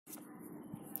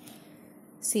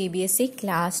Cbse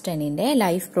Class 10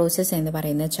 life process എന്ന്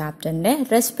പറയുന്ന ചാപ്റ്ററിന്റെ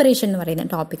respiration എന്ന് പറയുന്ന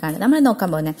ടോപ്പിക്കാണ് നമ്മൾ നോക്കാൻ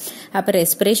പോകുന്നത്. അപ്പോൾ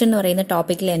റെസ്പിറേഷൻ എന്ന് പറയുന്ന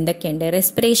ടോപ്പിക്കിൽ എന്തൊക്കെയുണ്ട്?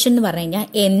 റെസ്പിറേഷൻ എന്ന് പറഞ്ഞു കഴിഞ്ഞാൽ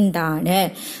എന്താണ്,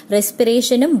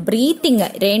 റെസ്പിറേഷനും ബ്രീത്തിങ്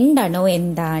രണ്ടെണ്ണവും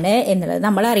എന്താണ് എന്നുള്ളത്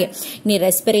നമ്മളറിയാം. ഇനി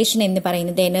റെസ്പിറേഷൻ എന്ന്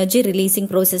പറയുന്നത് എനർജി റിലീസിങ്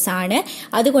പ്രോസസ് ആണ്.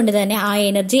 അതുകൊണ്ട് തന്നെ ആ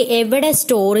എനർജി എവിടെ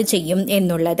സ്റ്റോർ ചെയ്യും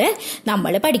എന്നുള്ളത്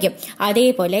നമ്മൾ പഠിക്കും.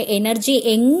 അതേപോലെ എനർജി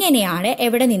എങ്ങനെയാണ്,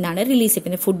 എവിടെ നിന്നാണ് റിലീസ്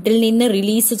ചെയ്യുന്നത്? ഫുഡിൽ നിന്ന്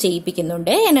റിലീസ്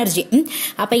ചെയ്യിപ്പിക്കുന്നുണ്ട് എനർജി.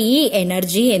 അപ്പൊ ഈ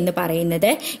എനർജി എന്ന് പറയുന്നത്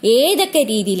ഏതൊക്കെ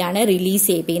രീതിയിലാണ് റിലീസ്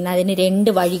ചെയ്യിപ്പിക്കുന്നത്? അതിന് രണ്ട്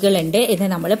വഴികളുണ്ട് എന്ന്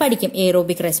നമ്മൾ പഠിക്കും.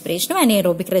 എയറോബിക് റെസ്പിറേഷനും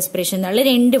അനേറോബിക് റെസ്പിറേഷൻ എന്നുള്ള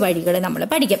രണ്ട് വഴികൾ നമ്മൾ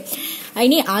പഠിക്കും.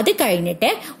 ഇനി അത് കഴിഞ്ഞിട്ട്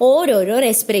ഓരോരോ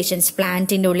റെസ്പിറേഷൻസ്,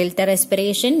 പ്ലാന്റിന്റെ ഉള്ളിലത്തെ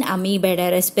റെസ്പിറേഷൻ, അമീബയുടെ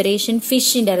റെസ്പിറേഷൻ,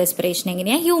 ഫിഷിന്റെ റെസ്പിറേഷൻ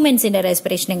എങ്ങനെയാ, ഹ്യൂമൻസിന്റെ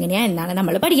റെസ്പിറേഷൻ എങ്ങനെയാ എന്നാണ്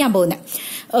നമ്മൾ പഠിക്കാൻ പോകുന്നത്.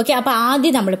 ഓക്കെ, അപ്പൊ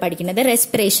ആദ്യം നമ്മൾ പഠിക്കുന്നത്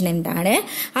റെസ്പിറേഷൻ എന്താണ്,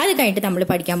 അത് കഴിഞ്ഞിട്ട് നമ്മൾ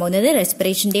പഠിക്കാൻ പോകുന്നത്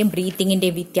റെസ്പിറേഷന്റെയും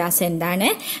ബ്രീത്തിങ്ങിന്റെയും വ്യത്യാസം എന്താണ്,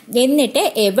 എന്നിട്ട്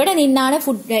എവിടെ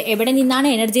നിന്നാണ്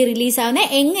എനർജി റിലീസ്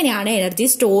ആവുന്നത്, എങ്ങനെയാണ് എനർജി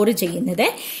സ്റ്റോർ ചെയ്യുന്നത്,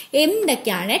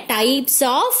 എന്തൊക്കെയാണ് types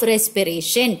of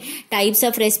respiration. Types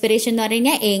of respiration എന്ന്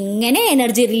പറഞ്ഞാൽ എങ്ങനെ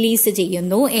എനർജി റിലീസ്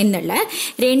ചെയ്യുന്നു എന്നുള്ള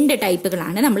രണ്ട്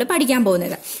ടൈപ്പുകളാണ് നമ്മൾ പഠിക്കാൻ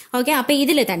പോകുന്നത്. ഓക്കെ, അപ്പൊ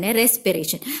ഇതിൽ തന്നെ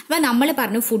റെസ്പിറേഷൻ. അപ്പൊ നമ്മൾ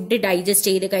പറഞ്ഞു ഫുഡ് ഡൈജസ്റ്റ്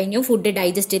ചെയ്ത് കഴിഞ്ഞു, ഫുഡ്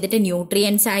ഡൈജസ്റ്റ് ചെയ്തിട്ട്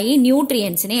ന്യൂട്രിയൻസ് ആയി,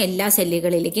 ന്യൂട്രിയൻസിനെ എല്ലാ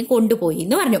സെല്ലുകളിലേക്കും കൊണ്ടുപോയി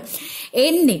എന്ന് പറഞ്ഞു.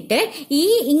 എന്നിട്ട് ഈ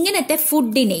ഇങ്ങനത്തെ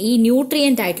ഫുഡിനെ, ഈ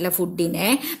ന്യൂട്രിയന്റ് ആയിട്ടുള്ള ഫുഡിനെ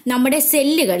നമ്മുടെ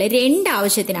സെല്ലുകൾ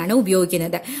രണ്ടാവശ്യത്തിനാണ്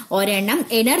ഉപയോഗിക്കുന്നത്. ഒരെണ്ണം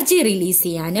എനർജി റിലീസ്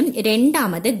ചെയ്യാനും,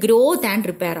 രണ്ടാമത് growth and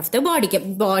repair of the ബോഡിക്കും,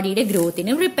 ബോഡിയുടെ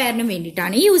ഗ്രോത്തിനും റിപ്പയറിനും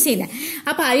വേണ്ടിയിട്ടാണ് യൂസ് ചെയ്യുന്നത്.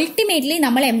 അപ്പൊ അൾട്ടിമേറ്റ്ലി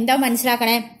നമ്മൾ എന്താ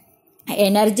മനസ്സിലാക്കണേ?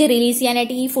 എനർജി റിലീസ്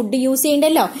ചെയ്യാനായിട്ട് ഈ food use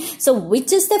ചെയ്യണ്ടല്ലോ. So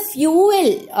which is the fuel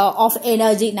of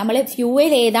energy? നമ്മൾ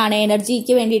ഫ്യൂവൽ ഏതാണ്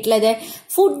എനർജിക്ക് വേണ്ടിയിട്ടുള്ളത്?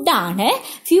 ഫുഡാണ്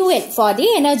fuel for the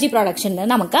energy production എന്ന്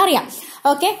നമുക്കറിയാം.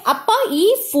 ഓക്കെ, അപ്പൊ ഈ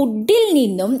ഫുഡിൽ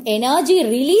നിന്നും എനർജി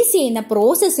റിലീസ് ചെയ്യുന്ന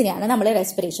പ്രോസസ്സിനെയാണ് നമ്മൾ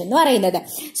റെസ്പിറേഷൻ എന്ന് പറയുന്നത്.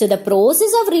 So the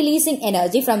process of releasing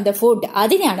energy from the food,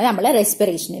 അതിനെയാണ് നമ്മൾ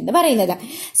റെസ്പിറേഷൻ എന്ന് പറയുന്നത്.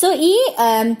 സോ ഈ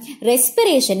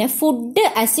റെസ്പിറേഷന് ഫുഡ്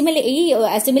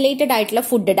അസിമുലേറ്റഡ് ആയിട്ടുള്ള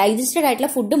ഫുഡ്, ഡൈജസ്റ്റഡ്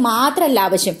ആയിട്ടുള്ള ഫുഡ് മാത്രമല്ല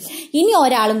ആവശ്യം, ഇനി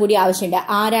ഒരാളും കൂടി ആവശ്യമുണ്ട്.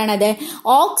 ആരാണത്?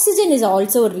 Oxygen is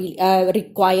also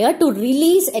required to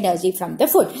release energy from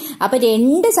the food. അപ്പൊ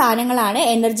രണ്ട് സാധനങ്ങളാണ്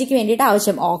എനർജിക്ക് വേണ്ടിയിട്ട്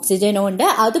ആവശ്യം. ഓക്സിജനും ഉണ്ട്,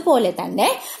 അതുപോലെ തന്നെ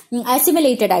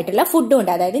അസിമുലേറ്റഡ് ആയിട്ടുള്ള ഫുഡും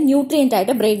ഉണ്ട്, അതായത് ന്യൂട്രിയന്റ്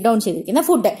ആയിട്ട് ബ്രേക്ക് ഡൗൺ ചെയ്തിരിക്കുന്ന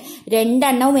ഫുഡ്.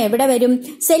 രണ്ടെണ്ണവും എവിടെ വരും?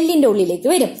 സെല്ലിന്റെ ഉള്ളിലേക്ക്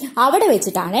വരും. അവിടെ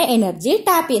വെച്ചിട്ടാണ് എനർജി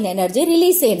ടാപ്പ് ചെയ്യുന്നത്, എനർജി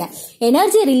റിലീസ് ചെയ്യുന്നത്.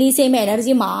 എനർജി റിലീസ് ചെയ്യുമ്പോൾ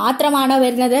എനർജി മാത്രമാണോ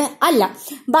വരുന്നത്? അല്ല,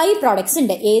 ബൈ പ്രോഡക്ട്സ്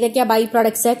ഉണ്ട്. ഏതൊക്കെയാ by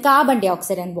products? Carbon dye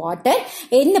oxide and water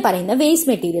എന്ന് പറയുന്ന വേസ്റ്റ്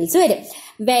മെറ്റീരിയൽസ് വരും.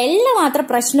 വെള്ളം മാത്രം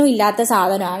പ്രശ്നം ഇല്ലാത്ത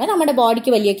സാധനമാണ്, നമ്മുടെ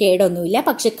ബോഡിക്ക് വലിയ കേടൊന്നുമില്ല.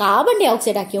 പക്ഷെ കാർബൺ ഡൈ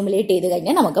ഓക്സൈഡ് അക്യൂമുലേറ്റ് ചെയ്ത്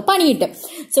കഴിഞ്ഞാൽ നമുക്ക് പണി കിട്ടും.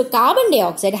 So carbon dye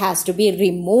oxide has to be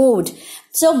removed.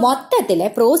 So മൊത്തത്തില്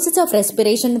പ്രോസസ് ഓഫ്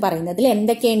റെസ്പിറേഷൻ എന്ന് പറയുന്നതിൽ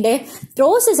എന്തൊക്കെയുണ്ട്?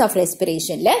 പ്രോസസ് ഓഫ്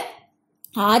റെസ്പിറേഷനിൽ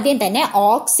ആദ്യം തന്നെ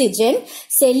ഓക്സിജൻ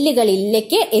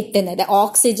സെല്ലുകളിലേക്ക് എത്തുന്നത്,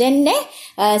 ഓക്സിജനെ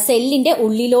സെല്ലിന്റെ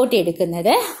ഉള്ളിലോട്ട്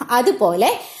എടുക്കുന്നത്,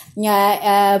 അതുപോലെ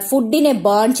ഫുഡിനെ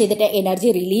ബേൺ ചെയ്തിട്ട് എനർജി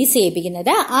റിലീസ്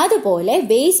ചെയ്യിപ്പിക്കുന്നത്, അതുപോലെ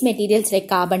waste materials like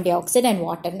carbon dye oxide and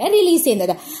വാട്ടറിനെ release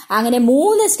ചെയ്യുന്നത്. അങ്ങനെ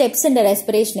 3 സ്റ്റെപ്സ് ഉണ്ട്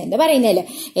റെസ്പിറേഷൻ എന്ന് പറയുന്നതിൽ.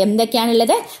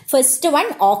 എന്തൊക്കെയാണുള്ളത്? First one,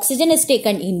 oxygen is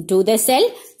taken in to the cell.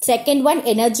 Second one,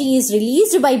 energy is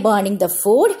released by burning the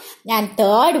food. And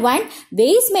third one,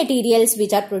 waste materials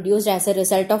which are produced as a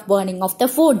result of burning of the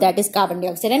food, that is carbon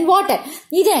dioxide and water.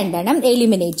 ഇത് രണ്ടെണ്ണം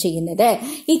eliminate ചെയ്യുന്നത്.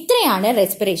 ഇത്രയാണ്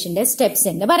റെസ്പിറേഷന്റെ steps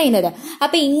എന്ന് പറയുന്നത്.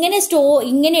 അപ്പൊ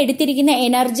ഇങ്ങനെ എടുത്തിരിക്കുന്ന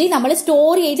energy നമ്മൾ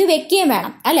സ്റ്റോർ ചെയ്ത് വെക്കുകയും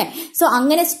വേണം, അല്ലെ? സോ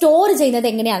അങ്ങനെ സ്റ്റോർ ചെയ്യുന്നത്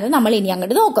എങ്ങനെയാണെന്ന് നമ്മൾ ഇനി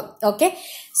അങ്ങോട്ട് നോക്കും. ഓക്കെ,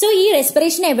 സോ ഈ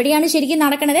റെസ്പിറേഷൻ എവിടെയാണ് ശരിക്കും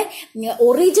നടക്കുന്നത്?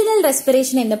 ഒറിജിനൽ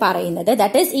റെസ്പിറേഷൻ എന്ന് പറയുന്നത്,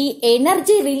 ദാറ്റ് ഈസ് ഈ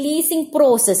energy releasing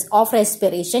process of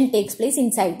respiration takes place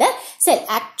inside the cell.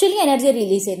 Actually energy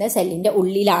release ചെയ്യുന്ന സെല്ലിന്റെ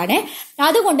ഉള്ളിലാണ്.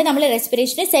 അതുകൊണ്ട് നമ്മൾ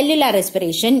റെസ്പിറേഷനെ സെല്ലുലാർ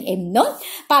റെസ്പിറേഷൻ എന്നും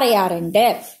പറയാറുണ്ട്.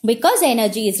 Because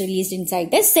energy is released inside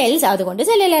the cells, അതുകൊണ്ട്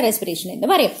സെല്ലുലാർ റെസ്പിറേഷൻ എന്ന്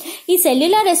പറയും. ഈ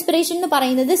സെല്ലുലാർ റെസ്പിറേഷൻ എന്ന്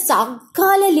പറയുന്നത്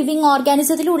സകല ലിവിങ്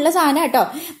ഓർഗാനിസത്തിലുള്ള സാധനം കേട്ടോ.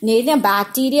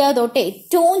 ബാക്ടീരിയ തൊട്ട്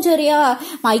ഏറ്റവും ചെറിയ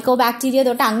മൈക്രോ ബാക്ടീരിയ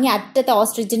തൊട്ട് അങ്ങേ അറ്റത്തെ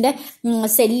ഓസ്ട്രിച്ചിന്റെ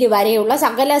സെല്ല് വരെയുള്ള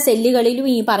സകല സെല്ലുകളിലും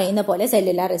ഈ പറയുന്ന പോലെ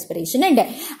സെല്ലുലാർ റെസ്പിറേഷൻ ഉണ്ട്.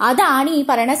 അതാണ് ഈ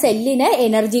പറയുന്ന സെല്ലിന്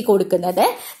എനർജി കൊടുക്കുന്നത്.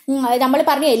 നമ്മൾ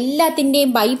പറഞ്ഞു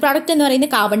എല്ലാത്തിന്റെയും ബൈ പ്രോഡക്റ്റ് എന്ന്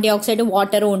പറയുന്നത് കാർബൺ ഡൈ ഓക്സൈഡും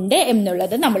വാട്ടറും ഉണ്ട്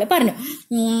എന്നുള്ളത് നമ്മൾ പറഞ്ഞു.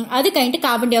 അത് കഴിഞ്ഞിട്ട്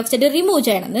കാർബൺ ഡൈ ഓക്സൈഡ് റിമൂവ്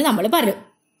ചെയ്യണമെന്ന് നമ്മൾ പറഞ്ഞു.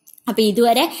 അപ്പൊ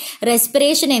ഇതുവരെ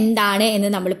റെസ്പിറേഷൻ എന്താണ് എന്ന്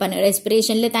നമ്മൾ പറഞ്ഞു.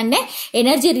 റെസ്പിറേഷനിൽ തന്നെ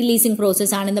എനർജി റിലീസിങ്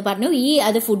പ്രോസസ് ആണെന്ന് പറഞ്ഞു.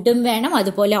 അത് ഫുഡും വേണം,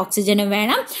 അതുപോലെ ഓക്സിജനും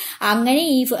വേണം. അങ്ങനെ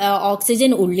ഈ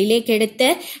ഓക്സിജൻ ഉള്ളിലേക്ക് എടുത്ത്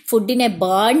ഫുഡിനെ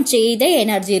ബേൺ ചെയ്ത്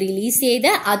എനർജി റിലീസ് ചെയ്ത്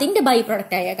അതിന്റെ ബൈ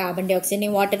പ്രോഡക്റ്റ് ആയ carbon dye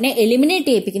ഓക്സൈഡിനെയും വാട്ടറിനെ eliminate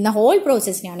ചെയ്യിപ്പിക്കുന്ന whole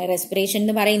പ്രോസസ്സിനാണ് respiration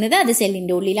എന്ന് പറയുന്നത്. അത്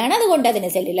സെല്ലിന്റെ ഉള്ളിലാണ്, അതുകൊണ്ട്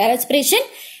അതിന് സെല്ലുലാർ റെസ്പിറേഷൻ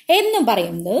എന്നും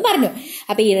പറയുന്നത് പറഞ്ഞു.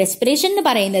 അപ്പൊ ഈ റെസ്പിറേഷൻ എന്ന്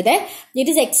പറയുന്നത്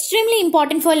it is extremely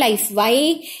important for life. Y?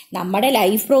 നമ്മുടെ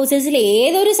ലൈഫ് പ്രോസസ്സിൽ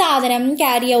ഏതൊരു സാധനം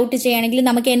ക്യാരി ഔട്ട് ചെയ്യണമെങ്കിൽ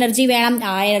നമുക്ക് എനർജി വേണം.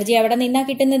 ആ എനർജി എവിടെ നിന്നാണ്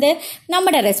കിട്ടുന്നത്?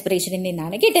 നമ്മുടെ റെസ്പിറേഷനിൽ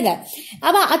നിന്നാണ് കിട്ടുന്നത്.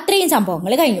 അപ്പൊ അത്രയും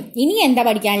സംഭവങ്ങൾ കഴിഞ്ഞു. ഇനി എന്താ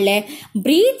പഠിക്കാനുള്ളത്?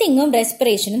 ബ്രീത്തിങ്ങും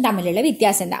റെസ്പിറേഷനും തമ്മിലുള്ള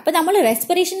വ്യത്യാസം എന്താ? അപ്പൊ നമ്മൾ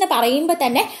റെസ്പിറേഷൻ എന്ന് പറയുമ്പോൾ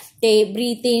തന്നെ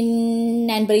breath in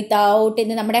and breath out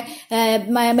എന്ന് നമ്മുടെ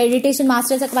മെഡിറ്റേഷൻ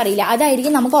മാസ്റ്റേഴ്സ് ഒക്കെ പറയില്ല,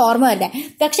 അതായിരിക്കും നമുക്ക് ഓർമ്മ വരുന്നത്.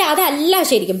 പക്ഷെ അതല്ല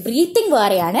ശരിക്കും. ബ്രീത്തിങ്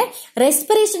വേറെയാണ്,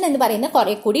 റെസ്പിറേഷൻ എന്ന് പറയുന്നത്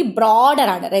കുറെ കൂടി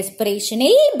ബ്രോഡർ ആണ്.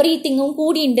 റെസ്പിറേഷനിൽ ബ്രീത്തിങ്ങും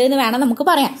കൂടി ഉണ്ട് എന്ന് വേണം നമുക്ക്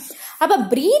പറയാം. അപ്പൊ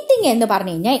ബ്രീത്തിങ് എന്ന്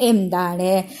പറഞ്ഞു കഴിഞ്ഞാൽ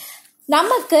എന്താണ്?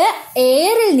 നമുക്ക്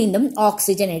എയറിൽ നിന്നും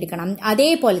ഓക്സിജൻ എടുക്കണം,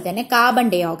 അതേപോലെ തന്നെ കാർബൺ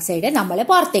ഡൈ ഓക്സൈഡ് നമ്മൾ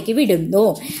പുറത്തേക്ക് വിടുന്നു.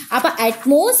 അപ്പൊ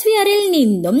അറ്റ്മോസ്ഫിയറിൽ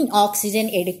നിന്നും ഓക്സിജൻ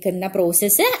എടുക്കുന്ന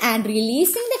process and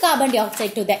releasing the carbon dye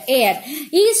oxide to the air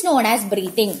is known as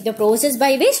breathing. The process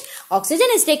by which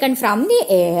oxygen is taken from the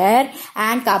air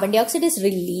and carbon dye oxide is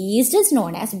released is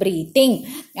known as breathing.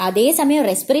 അതേസമയം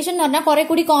respiration എന്ന് പറഞ്ഞാൽ കുറെ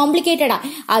കൂടി കോംപ്ലിക്കേറ്റഡാ.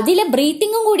 അതിലെ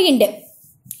ബ്രീത്തിങ്ങും കൂടിയുണ്ട്.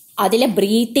 അതിലെ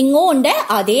ബ്രീത്തിങ്ങും ഉണ്ട്,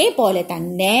 അതേപോലെ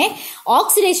തന്നെ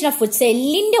ഓക്സിഡേഷൻ ഓഫ് ഫുഡ്,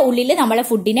 സെല്ലിന്റെ ഉള്ളിൽ നമ്മളെ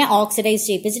ഫുഡിനെ ഓക്സിഡൈസ്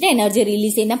ചെയ്യിപ്പിച്ചിട്ട് എനർജി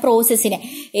റിലീസ് ചെയ്യുന്ന പ്രോസസ്സിനെ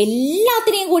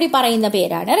എല്ലാത്തിനെയും കൂടി പറയുന്ന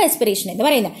പേരാണ് റെസ്പിറേഷൻ എന്ന്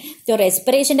പറയുന്നത്. സോ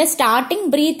റെസ്പിറേഷന്റെ സ്റ്റാർട്ടിങ്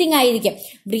ബ്രീത്തിങ് ആയിരിക്കും.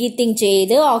 ബ്രീത്തിങ്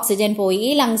ചെയ്ത് ഓക്സിജൻ പോയി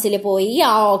ലങ്സിൽ പോയി,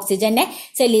 ആ ഓക്സിജനെ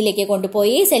സെല്ലിലേക്ക്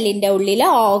കൊണ്ടുപോയി സെല്ലിന്റെ ഉള്ളിൽ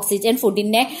ഓക്സിജൻ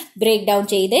ഫുഡിനെ ബ്രേക്ക് ഡൗൺ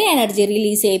ചെയ്ത് എനർജി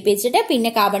റിലീസ് ചെയ്യിപ്പിച്ചിട്ട്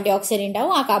പിന്നെ കാർബൺ ഡൈ ഓക്സൈഡ്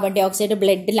ഉണ്ടാവും. ആ കാർബൺ ഡൈ ഓക്സൈഡ്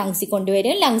ബ്ലഡ് ലങ്സിൽ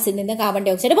കൊണ്ടുവരും, ലങ്സിൽ നിന്ന് കാർബൺ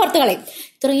ഡൈ ഓക്സൈഡ് പുറത്തു കളയും.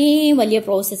 ഇത്രയും വലിയ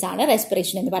പ്രോസസ്സാണ്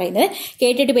റെസ്പിറേഷൻ എന്ന് പറയുന്നത്.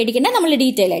 കേട്ടിട്ട് പേടിക്കേണ്ട, നമ്മൾ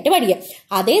ഡീറ്റെയിൽ ആയിട്ട് പഠിക്കാം.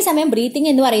 അതേസമയം ബ്രീത്തിങ്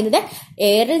എന്ന് പറയുന്നത്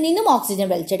എയറിൽ നിന്നും ഓക്സിജൻ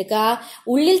വലിച്ചെടുക്കുക,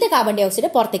 ഉള്ളിലത്തെ കാർബൺ ഡൈ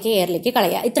ഓക്സൈഡ് പുറത്തേക്ക് എയറിലേക്ക്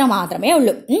കളയുക, ഇത്ര മാത്രമേ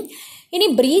ഉള്ളൂ. ഇനി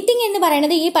ബ്രീത്തിങ് എന്ന്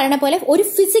പറയുന്നത് ഈ പറഞ്ഞ പോലെ ഒരു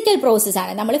ഫിസിക്കൽ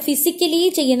പ്രോസസ്സാണ്. നമ്മൾ ഫിസിക്കലി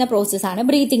ചെയ്യുന്ന പ്രോസസ്സാണ്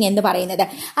ബ്രീത്തിങ് എന്ന് പറയുന്നത്.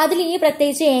 അതിൽ ഈ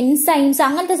പ്രത്യേകിച്ച് എൻസൈംസ്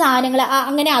അങ്ങനത്തെ സാധനങ്ങൾ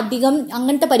അങ്ങനെ അധികം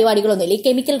അങ്ങനത്തെ പരിപാടികളൊന്നുമില്ല. ഈ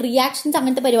കെമിക്കൽ റിയാക്ഷൻസ്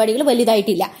അങ്ങനത്തെ പരിപാടികൾ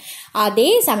വലുതായിട്ടില്ല.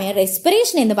 അതേസമയം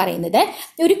റെസ്പിറേഷൻ എന്ന് പറയുന്നത്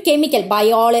ഒരു കെമിക്കൽ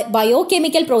ബയോ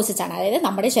കെമിക്കൽ പ്രോസസ്സാണ്. അതായത്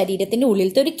നമ്മുടെ ശരീരത്തിന്റെ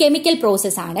ഉള്ളിലത്തെ ഒരു കെമിക്കൽ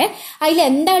പ്രോസസ്സാണ്. അതിൽ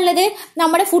എന്താ ഉള്ളത്?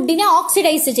 നമ്മുടെ ഫുഡിനെ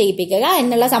ഓക്സിഡൈസ് ചെയ്യിപ്പിക്കുക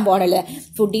എന്നുള്ള സംഭവമാണുള്ളത്.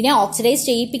 ഫുഡിനെ ഓക്സിഡൈസ്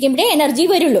ചെയ്യിപ്പിക്കുമ്പോഴേ എനർജി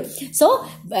വരുള്ളൂ. So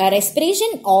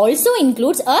respiration also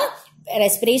includes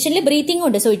റെസ്പിറേഷനിൽ breathing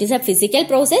ഉണ്ട്. So it is A physical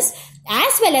process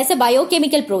as well as A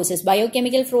biochemical process.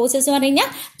 Biochemical process എന്ന് പറഞ്ഞു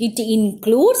കഴിഞ്ഞാൽ ഇറ്റ്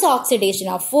ഇൻക്ലൂഡ്സ് ഓക്സിഡേഷൻ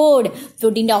ഓഫ്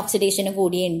ഫുഡിന്റെ ഓക്സിഡേഷനും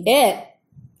കൂടിയുണ്ട്.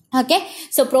 Okay.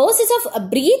 So process of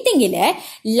ബ്രീത്തിങ്ങില്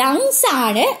lungs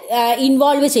ആണ്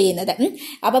ഇൻവോൾവ് ചെയ്യുന്നത്.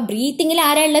 അപ്പൊ ബ്രീത്തിങ്ങിൽ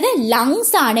ആരാ ഉള്ളത്?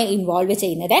 ലങ്സ് ആണ് ഇൻവോൾവ്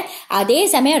ചെയ്യുന്നത്.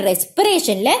 അതേസമയം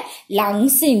റെസ്പിറേഷനില്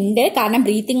ലങ്സ് ഉണ്ട്, കാരണം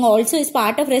breathing also is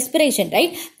part of respiration,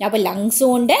 right? അപ്പൊ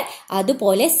ലങ്സും ഉണ്ട്,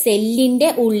 അതുപോലെ സെല്ലിന്റെ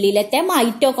ഉള്ളിലത്തെ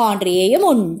മൈറ്റോകോൺട്രിയയും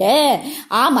ഉണ്ട്.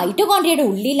 ആ മൈറ്റോകോൺട്രിയയുടെ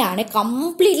ഉള്ളിലാണ്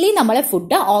കംപ്ലീറ്റ്ലി നമ്മളെ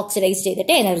ഫുഡ് ഓക്സിഡൈസ്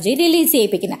ചെയ്തിട്ട് എനർജി റിലീസ്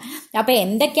ചെയ്യിപ്പിക്കുന്നത്. അപ്പൊ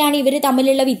എന്തൊക്കെയാണ് ഇവർ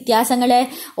തമ്മിലുള്ള വ്യത്യാസങ്ങള്?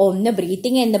 ഒന്ന്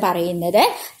ബ്രീത്തിങ് എന്ന് പറയുന്നത്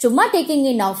ചുമ്മാ taking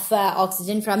in of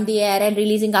oxygen from the air and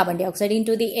releasing carbon dye oxide in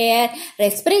to the air.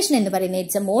 Respiration എന്ന് പറയുന്നത്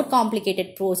it's A more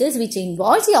complicated process which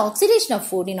involves the oxidation of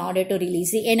food in order to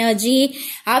release the energy.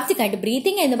 ആദ്യത്തെ കണ്ട്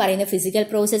breathing എന്ന് പറയുന്ന physical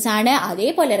process ആണ്.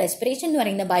 അതേപോലെ respiration എന്ന്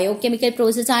പറയുന്ന ബയോകെമിക്കൽ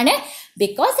പ്രോസസ് ആണ്,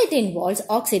 because it involves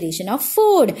oxidation of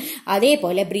food.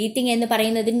 അതേപോലെ ബ്രീത്തിങ് എന്ന്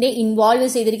പറയുന്നതിന്റെ ഇൻവോൾവ്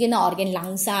ചെയ്തിരിക്കുന്ന ഓർഗൻ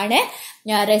ലങ്സ് ആണ്.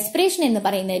 റെസ്പിറേഷൻ എന്ന്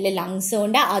പറയുന്നതിൽ ലങ്സും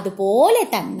ഉണ്ട്, അതുപോലെ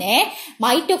തന്നെ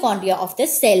മൈറ്റോകോൺട്രിയ ഓഫ് ദ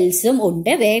സെൽസും ഉണ്ട്,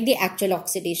 where the actual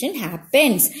oxidation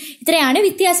happens. ഇത്രയാണ്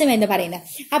വ്യത്യാസം എന്ന് പറയുന്നത്.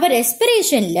 അപ്പൊ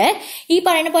റെസ്പിറേഷനിൽ ഈ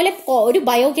പറയുന്ന പോലെ ഒരു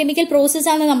ബയോകെമിക്കൽ പ്രോസസ്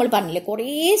ആണെന്ന് നമ്മൾ പറഞ്ഞില്ലേ, കുറേ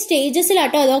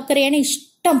സ്റ്റേജസിലാട്ടോ അതൊക്കെ അറിയാൻ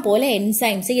ഇഷ്ടം പോലെ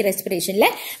എൻസൈംസ് ഈ റെസ്പിറേഷനിൽ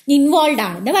ഇൻവോൾവ്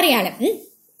ആണെന്ന് പറയാണ്.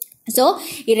 സോ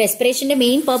ഈ റെസ്പിറേഷന്റെ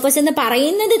മെയിൻ പേർപ്പസ് എന്ന്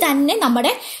പറയുന്നത് തന്നെ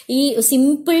നമ്മുടെ ഈ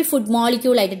സിമ്പിൾ ഫുഡ്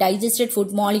മോളിക്യൂൾ ആയിട്ട് ഡൈജസ്റ്റഡ്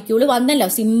ഫുഡ് മോളിക്യൂൾ വന്നല്ലോ,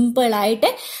 സിമ്പിൾ ആയിട്ട്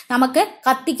നമുക്ക്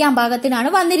കത്തിക്കാൻ പാകത്തിനാണ്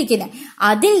വന്നിരിക്കുന്നത്.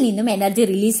 അതിൽ നിന്നും energy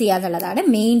release ചെയ്യാന്നുള്ളതാണ്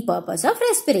main purpose of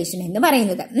respiration എന്ന്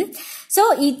പറയുന്നത്. സോ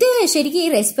ഇത് ശരിക്കും ഈ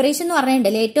റെസ്പിറേഷൻ എന്ന്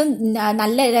പറഞ്ഞിട്ടുണ്ടല്ലോ ഏറ്റവും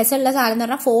നല്ല രസമുള്ള സാധനം എന്ന്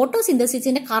പറഞ്ഞാൽ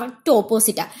ഫോട്ടോസിന്തസിസിന്റെ കറക്റ്റ്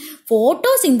ഓപ്പോസിറ്റാണ്.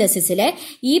 ഫോട്ടോസിന്തസിസിൽ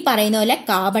ഈ പറയുന്ന പോലെ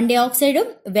കാർബൺ ഡൈ ഓക്സൈഡും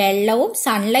വെള്ളവും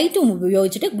സൺലൈറ്റും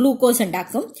ഉപയോഗിച്ചിട്ട് ഗ്ലൂക്കോസ്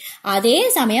ഉണ്ടാക്കും.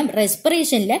 അതേസമയം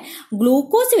റെസ്പിറേഷനിൽ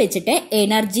ഗ്ലൂക്കോസ് വെച്ചിട്ട്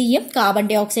എനർജിയും കാർബൺ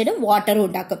ഡൈ ഓക്സൈഡും വാട്ടറും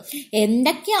ഉണ്ടാക്കും.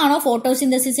 എന്തൊക്കെയാണോ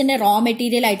ഫോട്ടോസിന്തസിസിന്റെ റോ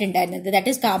മെറ്റീരിയൽ ആയിട്ട് ഉണ്ടായിരുന്നത്,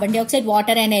 that is carbon dye oxide,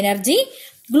 water and energy,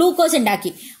 glucose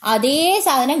ഉണ്ടാക്കി. അതേ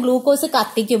സാധനം ഗ്ലൂക്കോസ്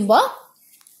കത്തിക്കുമ്പോൾ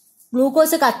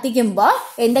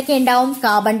എന്തൊക്കെ ഉണ്ടാവും?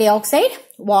 കാർബൺ ഡൈ ഓക്സൈഡ്,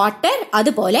 വാട്ടർ,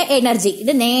 അതുപോലെ എനർജി.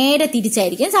 ഇത് നേരെ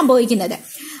തിരിച്ചായിരിക്കും സംഭവിക്കുന്നത്.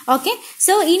 ഓക്കെ,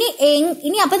 സോ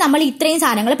ഇനി അപ്പൊ നമ്മൾ ഇത്രയും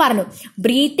സാധനങ്ങൾ പറഞ്ഞു.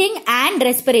 ബ്രീത്തിങ് ആൻഡ്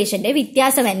റെസ്പിറേഷന്റെ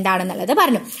വ്യത്യാസം എന്താണെന്നുള്ളത്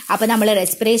പറഞ്ഞു. അപ്പൊ നമ്മൾ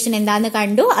റെസ്പിറേഷൻ എന്താണെന്ന്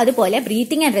കണ്ടു, അതുപോലെ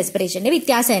ബ്രീത്തിങ് ആൻഡ് റെസ്പിറേഷന്റെ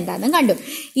വ്യത്യാസം എന്താണെന്നും കണ്ടു.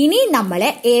 ഇനി നമ്മൾ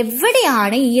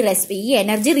എവിടെയാണ് ഈ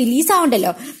എനർജി റിലീസ്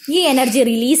ആവുണ്ടല്ലോ, ഈ എനർജി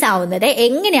റിലീസ് ആവുന്നത്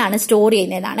എങ്ങനെയാണ് സ്റ്റോർ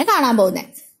ചെയ്യുന്നതെന്നാണ് കാണാൻ പോകുന്നത്.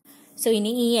 സോ ഇനി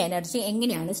ഈ എനർജി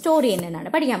എങ്ങനെയാണ് സ്റ്റോർ ചെയ്യുന്നതെന്നാണ്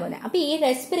പഠിക്കാൻ പോകുന്നത്. അപ്പൊ ഈ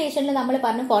റെസ്പിറേഷനിൽ നമ്മൾ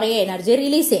പറഞ്ഞു കുറെ എനർജി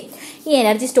റിലീസ് ചെയ്യും. ഈ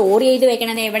എനർജി സ്റ്റോർ ചെയ്ത്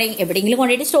വെക്കണത് എവിടെയെങ്കിലും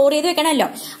കൊണ്ടുപോയിട്ട് സ്റ്റോർ ചെയ്ത് വെക്കണമല്ലോ.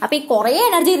 അപ്പൊ ഈ കുറെ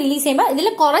എനർജി റിലീസ് ചെയ്യുമ്പോൾ ഇതിൽ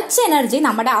കുറച്ച് എനർജി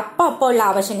നമ്മുടെ അപ്പോൾ ഉള്ള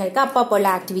ആവശ്യങ്ങൾക്ക് അപ്പോൾ ഉള്ള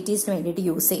ആക്ടിവിറ്റീസിന് വേണ്ടിയിട്ട്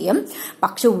യൂസ് ചെയ്യും.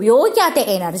 പക്ഷെ ഉപയോഗിക്കാത്ത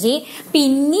എനർജി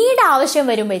പിന്നീട് ആവശ്യം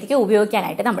വരുമ്പോഴത്തേക്ക്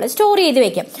ഉപയോഗിക്കാനായിട്ട് നമ്മൾ സ്റ്റോർ ചെയ്ത്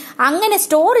വെക്കും. അങ്ങനെ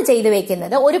സ്റ്റോർ ചെയ്ത്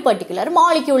വെക്കുന്നത് ഒരു പെർട്ടിക്കുലർ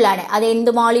മോളിക്യൂളാണ്. അത്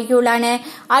എന്ത് മോളിക്യൂളാണ്?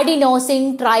 അഡിനോസിൻ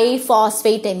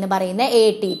ട്രൈഫോസ്ഫേറ്റ് എന്ന് പറയുന്ന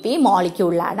ATP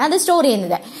മോളിക്യൂളാണ് അത് സ്റ്റോർ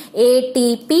ചെയ്യുന്നത്.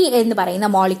 ATP എന്ന് പറയുന്ന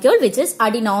molecule which is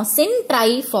adenosine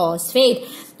triphosphate.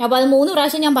 അപ്പൊ അത് 3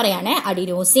 പ്രാവശ്യം ഞാൻ പറയാണ്.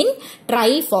 അഡിനോസിൻ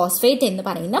ട്രൈഫോസ്ഫേറ്റ് എന്ന്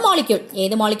പറയുന്ന മോളിക്യൂൾ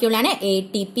ഏത് മോളിക്യൂളാണ്?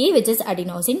 ATP which is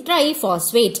adenosine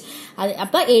triphosphate.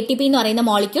 അപ്പൊ ATP എന്ന് പറയുന്ന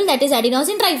മോളിക്യൂൾ ദാറ്റ് ഇസ്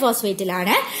അഡിനോസിൻ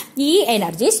ട്രൈഫോസ്ഫേറ്റിലാണ് ഈ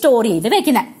എനർജി സ്റ്റോർ ചെയ്ത്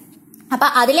വെക്കുന്നത്. അപ്പൊ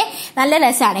അതിലെ നല്ല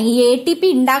രസമാണ് ഈ ATP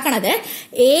ഉണ്ടാക്കണത്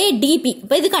ADP.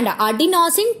 ഇപ്പൊ ഇത് കണ്ടോ,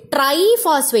 അഡിനോസിൻ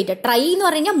ട്രൈഫോസ്ഫേറ്റ്. ട്രൈ എന്ന്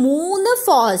പറഞ്ഞാൽ 3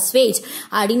 ഫോസ്ഫേറ്റ്.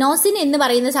 അഡിനോസിൻ എന്ന്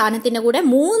പറയുന്ന സാധനത്തിന്റെ കൂടെ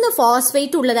 3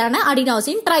 ഫോസ്ഫേറ്റ് ഉള്ളതാണ്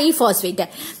അഡിനോസിൻ ട്രൈഫോസ്ഫേറ്റ്.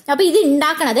 അപ്പൊ ഇത്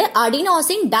ഉണ്ടാക്കണത്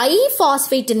അഡിനോസിൻ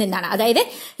ഡൈഫോസ്ഫേറ്റിൽ നിന്നാണ്. അതായത്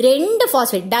 2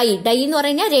 ഫോസ്ഫേറ്റ്, ഡൈ എന്ന്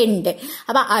പറഞ്ഞാൽ 2.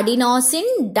 അപ്പൊ അഡിനോസിൻ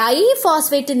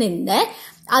ഡൈഫോസ്ഫേറ്റിൽ നിന്ന്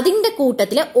അതിന്റെ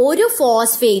കൂട്ടത്തിൽ ഒരു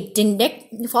ഫോസ്ഫേറ്റും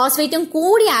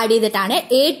കൂടി ആഡ് ചെയ്തിട്ടാണ്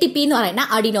ATP എന്ന് പറയുന്ന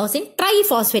അഡിനോസിൻ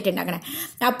ട്രൈഫോസ്ഫേറ്റ് ഉണ്ടാക്കുന്നത്.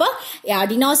 അപ്പൊ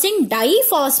അഡിനോസിൻ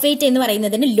ഡൈഫോസ്ഫേറ്റ് എന്ന്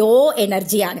പറയുന്നതിന് ലോ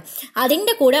എനർജിയാണ്.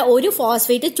 അതിന്റെ കൂടെ ഒരു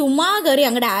ഫോസ്ഫേറ്റ് ചുമ്മാ കയറി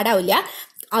അങ്ങോട്ട് ആഡ് ആവില്ല,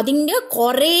 അതിന്റെ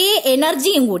കുറെ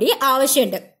എനർജിയും കൂടി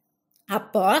ആവശ്യമുണ്ട്.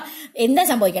 അപ്പോ എന്താ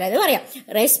സംഭവിക്കണത് പറയാം.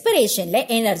 റെസ്പിറേഷനിൽ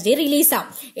എനർജി റിലീസാവും.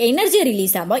 എനർജി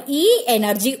റിലീസാകുമ്പോൾ ഈ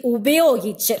എനർജി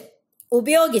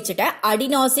ഉപയോഗിച്ചിട്ട്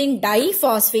അഡിനോസിൻ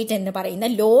ഡൈഫോസ്ഫേറ്റ് എന്ന് പറയുന്ന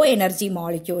ലോ എനർജി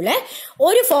മോളിക്യൂള്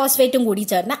ഒരു ഫോസ്ഫേറ്റും കൂടി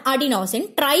ചേർന്ന അഡിനോസിൻ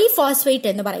ട്രൈഫോസ്ഫേറ്റ്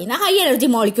എന്ന് പറയുന്ന ഹൈ എനർജി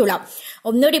മോളിക്യൂളാവും.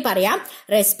 ഒന്നുകൂടി പറയാം,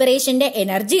 റെസ്പിറേഷന്റെ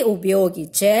എനർജി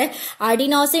ഉപയോഗിച്ച്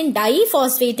അഡിനോസിൻ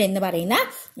ഡൈഫോസ്ഫേറ്റ് എന്ന് പറയുന്ന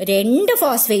 2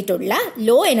 ഫോസ്ഫേറ്റ് ഉള്ള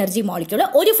ലോ എനർജി മോളിക്യൂൾ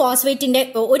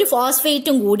ഒരു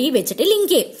ഫോസ്ഫേറ്റും കൂടി വെച്ചിട്ട്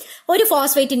ലിങ്ക് ചെയ്യും. ഒരു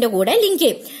ഫോസ്ഫേറ്റിന്റെ കൂടെ ലിങ്ക്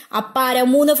ചെയ്യും. അപ്പാരം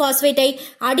 3 ഫോസ്ഫേറ്റ് ആയി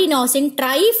അഡിനോസിൻ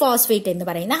ട്രൈഫോസ്ഫേറ്റ് എന്ന്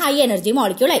പറയുന്ന ഹൈ എനർജി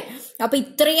മോളിക്യൂളായി. അപ്പൊ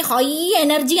ഇത്രയും ഹൈ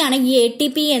എനർജിയാണ് ഈ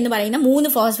ATP എന്ന് പറയുന്ന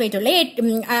 3 ഫോസ്ഫേറ്റ് ഉള്ള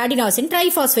അഡിനോസിൻ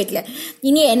ട്രൈഫോസ്ഫേറ്റില്.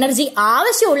 ഇനി എനർജി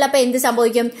ആവശ്യമുള്ളപ്പോ എന്ത്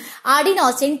സംഭവിക്കും?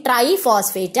 അഡിനോസിൻ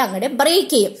ട്രൈഫോസ്ഫേറ്റ് അങ്ങോട്ട്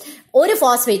ബ്രേക്ക് ചെയ്യും, ഒരു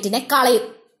ഫോസ്ഫേറ്റിനെ കളയും,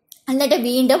 എന്നിട്ട്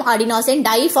വീണ്ടും അഡിനോസിൻ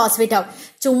ഡൈഫോസ്ഫേറ്റ് ആവും.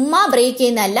 ചുമ്മാ ബ്രേക്ക്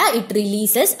ചെയ്യുന്നതല്ല, it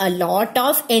releases a lot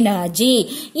of energy.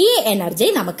 ഈ എനർജി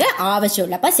നമുക്ക്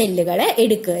ആവശ്യമുള്ളപ്പോ സെല്ലുകൾ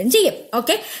എടുക്കുകയും ചെയ്യും.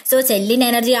 ഓക്കെ, സോ സെല്ലിന്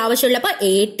എനർജി ആവശ്യമുള്ളപ്പോ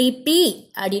ATP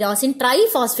അഡിനോസിൻ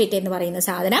ട്രൈഫോസ്ഫേറ്റ് എന്ന് പറയുന്ന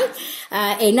സാധനം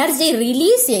എനർജി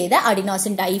റിലീസ് ചെയ്ത്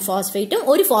അഡിനോസിൻ ഡൈഫോസ്ഫേറ്റും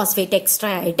ഒരു ഫോസ്ഫേറ്റ്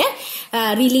എക്സ്ട്രാ ആയിട്ട്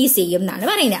റിലീസ് ചെയ്യും എന്നാണ്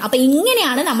പറയുന്നത്. അപ്പൊ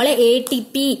ഇങ്ങനെയാണ് നമ്മൾ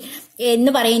ATP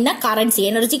എന്ന് പറയുന്ന കറൻസി,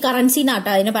 എനർജി കറൻസി എന്നാട്ടോ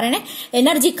അതിന് പറയുന്നത്.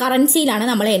 എനർജി കറൻസിയിലാണ്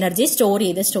നമ്മൾ എനർജി സ്റ്റോർ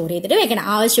ചെയ്തിട്ട് വെക്കണം.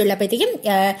 ആവശ്യമുള്ളപ്പോഴത്തേക്കും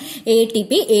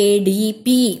ATP ADP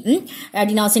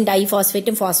അഡിനോസിൻ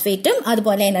ഡൈഫോസ്ഫേറ്റും ഫോസ്ഫേറ്റും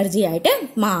അതുപോലെ എനർജി ആയിട്ട്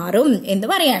മാറും എന്ന്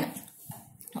പറയാണ്.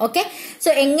 ഓക്കെ, സോ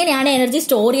എങ്ങനെയാണ് എനർജി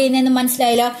സ്റ്റോർ ചെയ്യുന്നതെന്ന്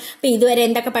മനസ്സിലായല്ലോ. അപ്പൊ ഇതുവരെ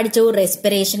എന്തൊക്കെ പഠിച്ചു?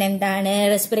 റെസ്പിറേഷൻ എന്താണ്,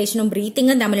 റെസ്പിറേഷനും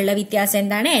ബ്രീത്തിങ്ങും തമ്മിലുള്ള വ്യത്യാസം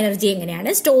എന്താണ്, എനർജി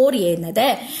എങ്ങനെയാണ് സ്റ്റോർ ചെയ്യുന്നത്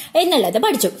എന്നുള്ളത്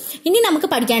പഠിച്ചു. ഇനി നമുക്ക്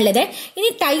പഠിക്കാനുള്ളത്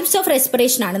ടൈപ്സ് ഓഫ്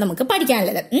റെസ്പിറേഷൻ ആണ് നമുക്ക്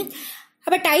പഠിക്കാനുള്ളത്.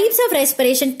 അപ്പൊ ടൈപ്സ് ഓഫ്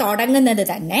റെസ്പിറേഷൻ തുടങ്ങുന്നത്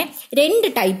തന്നെ 2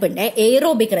 ടൈപ്പ് ഉണ്ട്,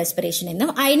 എയറോബിക് റെസ്പിറേഷൻ എന്നും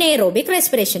അനേറോബിക്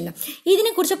റെസ്പിറേഷൻ എന്നും.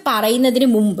 ഇതിനെക്കുറിച്ച് പറയുന്നതിന്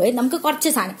മുമ്പ് നമുക്ക് കുറച്ച്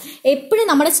സാധനം, എപ്പോഴും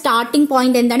നമ്മുടെ സ്റ്റാർട്ടിംഗ്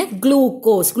പോയിന്റ് എന്താണ്?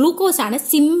 ഗ്ലൂക്കോസ് ആണ്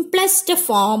സിംപ്ലസ്റ്റ്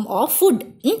ഫോം ഓഫ് ഫുഡ്.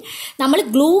 നമ്മൾ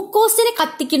ഗ്ലൂക്കോസിനെ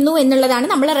കത്തിക്കുന്നു എന്നുള്ളതാണ്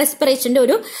നമ്മൾ റെസ്പിറേഷന്റെ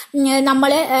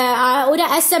ഒരു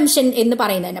അസംഷൻ എന്ന്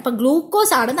പറയുന്നത്. അപ്പൊ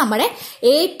ഗ്ലൂക്കോസ് ആണ് നമ്മുടെ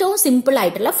ഏറ്റവും സിമ്പിൾ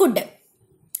ആയിട്ടുള്ള ഫുഡ്.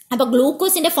 അപ്പൊ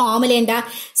ഗ്ലൂക്കോസിന്റെ ഫോർമുല എന്താ?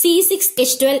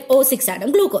 C6H12O6 ആണ്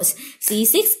ഗ്ലൂക്കോസ്.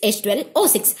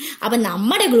 C6H12O6. അപ്പൊ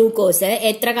നമ്മുടെ ഗ്ലൂക്കോസ്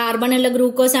എത്ര കാർബൺ ഉള്ള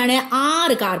ഗ്ലൂക്കോസ് ആണ്?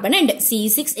 6 കാർബൺ ഉണ്ട്.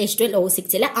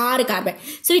 C6H12O6 6 carbon.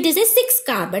 So it is A 6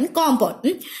 carbon compound.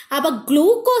 അപ്പൊ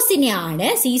ഗ്ലൂക്കോസിനെയാണ്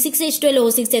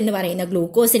C6H12O6 എന്ന് പറയുന്ന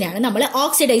ഗ്ലൂക്കോസിനെയാണ് നമ്മൾ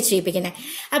ഓക്സിഡൈസ് ചെയ്യിപ്പിക്കുന്നത്.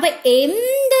 അപ്പൊ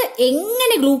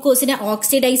എങ്ങനെ ഗ്ലൂക്കോസിനെ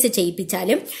ഓക്സിഡൈസ്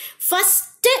ചെയ്യിപ്പിച്ചാലും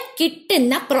ഫസ്റ്റ്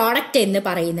കിട്ടുന്ന പ്രോഡക്റ്റ് എന്ന്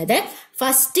പറയുന്നത്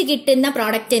ഫസ്റ്റ് കിട്ടുന്ന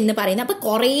പ്രോഡക്റ്റ് എന്ന് പറയുന്നത്. അപ്പൊ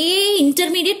കുറേ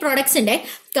ഇന്റർമീഡിയറ്റ് പ്രോഡക്ട്സ് ഉണ്ട്.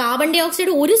 കാർബൺ ഡൈ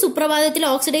ഓക്സൈഡ് ഒരു സുപ്രഭാതത്തിൽ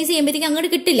ഓക്സിഡൈസ് ചെയ്യുമ്പോഴത്തേക്ക് അങ്ങോട്ട്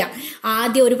കിട്ടില്ല.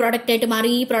 ആദ്യം ഒരു പ്രോഡക്റ്റ് ആയിട്ട് മാറി,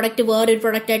 ഈ പ്രോഡക്റ്റ് വേറൊരു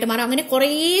പ്രോഡക്റ്റ് ആയിട്ട് മാറും. അങ്ങനെ കുറേ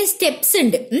സ്റ്റെപ്സ്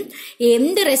ഉണ്ട്.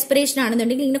 എന്ത് റെസ്പിറേഷൻ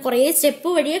ആണെന്നുണ്ടെങ്കിൽ ഇങ്ങനെ കുറേ സ്റ്റെപ്പ്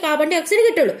വഴിയേ കാർബൺ ഡൈ ഓക്സൈഡ്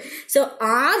കിട്ടുള്ളൂ. സോ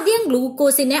ആദ്യം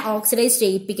ഗ്ലൂക്കോസിനെ ഓക്സിഡൈസ്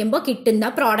ചെയ്യിപ്പിക്കുമ്പോൾ കിട്ടുന്ന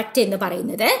പ്രോഡക്റ്റ് എന്ന്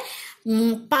പറയുന്നത്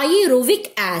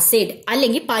പൈറുവിക് ആസിഡ്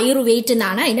അല്ലെങ്കിൽ പൈറുവേറ്റ്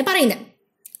എന്നാണ് അതിനെ പറയുന്നത്.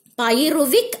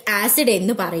 പൈറുവിക് ആസിഡ്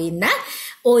എന്ന് പറയുന്ന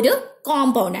ഒരു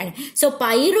കോമ്പൗണ്ട് ആണ്. സോ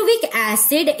പൈറുവിക്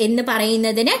ആസിഡ് എന്ന്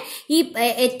പറയുന്നതിന് ഈ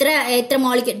എത്ര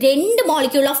molecule, 2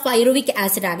 molecule of pyruvic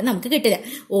acid ആണ് നമുക്ക് കിട്ടുന്നത്.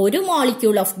 ഒരു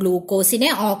മോളിക്യൂൾ ഓഫ് ഗ്ലൂക്കോസിനെ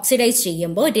ഓക്സിഡൈസ്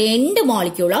ചെയ്യുമ്പോൾ 2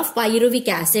 മോളിക്യൂൾ ഓഫ്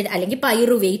പൈറുവിക് ആസിഡ് അല്ലെങ്കിൽ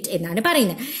പൈറുവേറ്റ് എന്നാണ്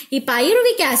പറയുന്നത്. ഈ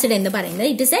പൈറുവിക് ആസിഡ് എന്ന് പറയുന്നത്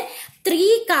it is A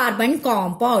 3 carbon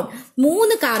compound.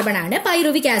 3 carbon ആണ്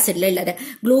പൈറുവിക് ആസിഡിലുള്ളത്.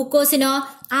 ഗ്ലൂക്കോസിനോ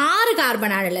 6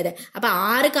 കാർബൺ ആണുള്ളത്. അപ്പൊ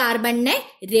 6 കാർബണിനെ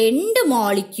 2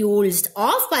 മോളിക്യൂൾസ്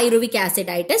ഓഫ് പൈറുവിക്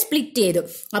ആസിഡ് ആയിട്ട് സ്പ്ലിറ്റ് ചെയ്തു.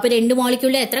 അപ്പൊ 2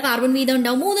 മോളിക്യൂളിൽ എത്ര കാർബൺ വീതം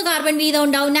ഉണ്ടാവും? 3 കാർബൺ വീതം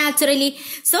ഉണ്ടാവും നാച്ചുറലി.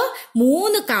 സോ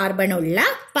 3 കാർബൺ ഉള്ള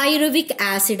പൈറുവിക്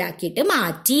ആസിഡ് ആക്കിയിട്ട്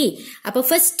മാറ്റി. അപ്പൊ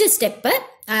ഫസ്റ്റ് സ്റ്റെപ്പ്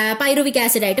പൈറുവിക്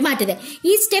ആസിഡ് ആയിട്ട് മാറ്റുന്നത്.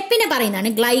 ഈ സ്റ്റെപ്പിനെ പറയുന്നതാണ്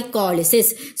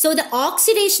glycolysis. So the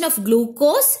oxidation of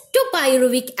glucose to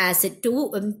pyruvic acid to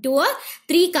a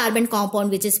 3 carbon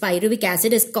compound which is pyruvic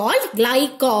acid is called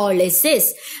glycolysis.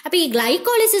 അപ്പൊ ഈ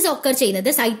ഗ്ലൈക്കോളിസിസ് ഒക്കെ ചെയ്യുന്നത്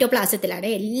സൈറ്റോപ്ലാസത്തിലാണ്.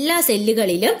 എല്ലാ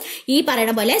സെല്ലുകളിലും ഈ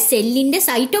പറയുന്ന പോലെ സെല്ലിന്റെ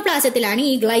സൈറ്റോപ്ലാസത്തിലാണ്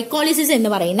ഈ ഗ്ലൈക്കോളിസിസ്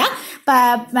എന്ന് പറയുന്ന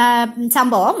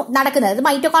സംഭവം നടക്കുന്നത്.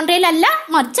 മൈറ്റോകോൺട്രിയയിലല്ല,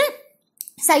 മറിച്ച്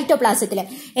സൈറ്റോപ്ലാസത്തില്.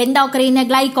 എന്താ പറയുന്ന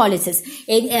ഗ്ലൈക്കോളിസിസ്?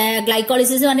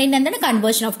 ഗ്ലൈക്കോളിസിസ് എന്ന് പറയുന്നത് എന്താണ്?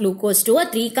 Conversion of glucose to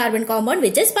 3 carbon compound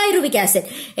which is pyruvic acid.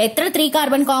 എത്ര 3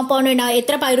 കാർബൺ കോമ്പൗണ്ട് ഉണ്ടാവും?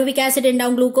 എത്ര പൈറുവിക് ആസിഡ്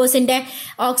ഉണ്ടാവും ഗ്ലൂക്കോസിന്റെ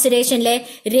ഓക്സിഡേഷനിലെ?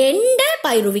 2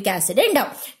 പൈറുവിക് ആസിഡ് ഉണ്ടാവും.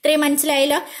 ഇത്രയും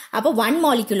മനസ്സിലായല്ലോ. അപ്പൊ 1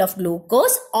 molecule of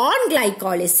glucose on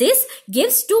glycolysis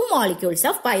gives 2 molecules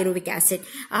of pyruvic acid.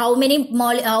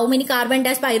 How many carbon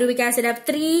does pyruvic acid have?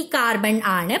 3 carbon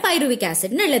ആണ് pyruvic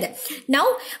ആസിഡിനുള്ളത്. Now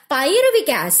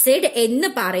pyruvic acid എന്ന്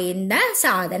പറയുന്ന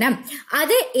സാധനം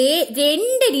അത്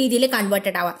 2 രീതിയിൽ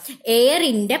കൺവേർട്ടഡ് ആവാം.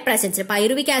 എയറിന്റെ പ്രസൻസിൽ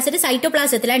പൈറുവിക് ആസിഡ്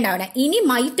സൈറ്റോപ്ലാസത്തിലാണ് ഉണ്ടാവുന്നത്. ഇനി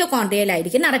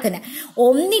മൈറ്റോകോൺട്രിയയിലായിരിക്കും നടക്കുന്നത്.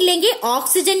 ഒന്നില്ലെങ്കിൽ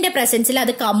ഓക്സിജന്റെ പ്രസൻസിൽ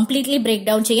അത് കംപ്ലീറ്റ്ലി ബ്രേക്ക്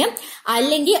ഡൗൺ ചെയ്യും,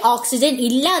 അല്ലെങ്കിൽ ഓക്സിജൻ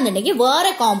ഇല്ല എന്നുണ്ടെങ്കിൽ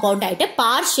വേറെ കോമ്പൗണ്ട് ആയിട്ട്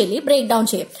പാർഷ്യലി ബ്രേക്ക് ഡൗൺ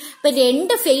ചെയ്യും. ഇപ്പൊ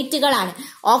 2 ഫേറ്റുകളാണ്.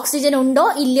 ഓക്സിജൻ ഉണ്ടോ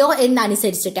ഇല്ലയോ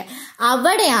എന്നനുസരിച്ചിട്ട്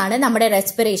അവിടെയാണ് നമ്മുടെ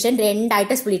റെസ്പിറേഷൻ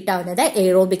 2ആയിട്ട് സ്പ്ലിറ്റ് ആവുന്നത്.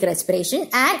 Aerobic respiration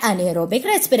and anaerobic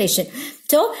respiration.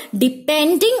 So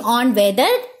depending on whether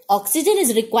oxygen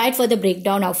is required for the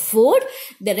breakdown of food,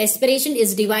 the respiration is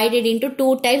divided into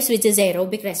 2 types, which is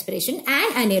aerobic respiration and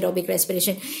anaerobic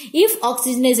respiration. If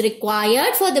oxygen is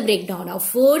required for the breakdown of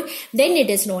food, then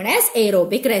it is known as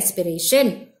aerobic respiration.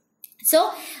 So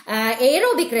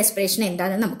aerobic respiration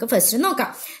എന്താണെന്ന് നമുക്ക് first നോക്കാം.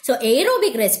 So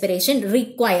aerobic respiration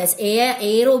requires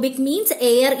aerobic means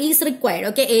air is required.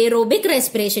 Okay, aerobic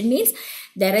respiration means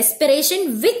the respiration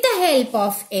with the help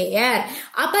of air.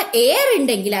 അപ്പൊ air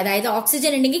ഉണ്ടെങ്കിൽ, അതായത്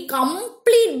oxygen ഉണ്ടെങ്കിൽ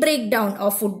complete break down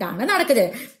of food ആണ്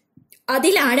നടക്കുന്നത്.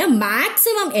 അതിലാണ്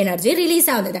മാക്സിമം എനർജി റിലീസ്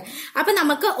ആവുന്നത്. അപ്പൊ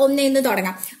നമുക്ക് ഒന്നേന്ന്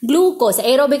തുടങ്ങാം. ഗ്ലൂക്കോസ്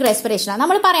എയറോബിക് റെസ്പിറേഷൻ ആണ്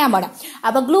നമ്മൾ പറയാൻ പോണം.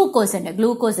 അപ്പൊ ഗ്ലൂക്കോസ് ഉണ്ട്.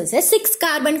 ഗ്ലൂക്കോസ് 6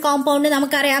 കാർബൺ കോമ്പൗണ്ട്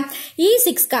നമുക്കറിയാം. ഈ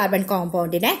 6 കാർബൺ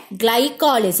കോമ്പൗണ്ടിനെ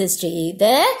ഗ്ലൈക്കോളിസിസ്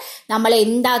ചെയ്ത് നമ്മൾ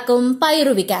എന്താക്കും?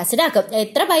 പൈറുവിക് ആസിഡ് ആക്കും.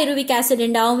 എത്ര പൈറുവിക് ആസിഡ്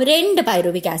ഉണ്ടാവും? 2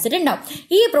 പൈറുവിക് ആസിഡ് ഉണ്ടാവും.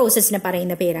 ഈ പ്രോസസ്സിനെ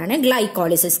പറയുന്ന പേരാണ്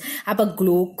ഗ്ലൈക്കോളിസിസ്. അപ്പൊ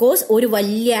ഗ്ലൂക്കോസ് ഒരു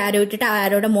വലിയ ആരോ ഇട്ടിട്ട്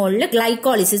ആരോടെ മുകളിൽ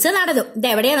ഗ്ലൈക്കോളിസിസ് നടന്നു. ഇത്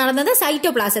എവിടെയാണ് നടന്നത്?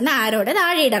 സൈറ്റോപ്ലാസം എന്ന ആരോടെ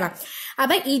താഴെ ഇടണം.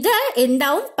 അപ്പൊ ഇത്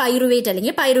എന്താവും? പൈറുവേറ്റ്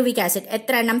അല്ലെങ്കിൽ പൈറുവിക് ആസിഡ്.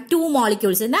 എത്ര എണ്ണം? 2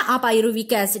 മോളിക്യൂൾസ് എന്ന് ആ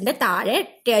പൈറുവിക് ആസിഡിന്റെ താഴെ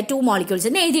 2 മോളിക്യൂൾസ്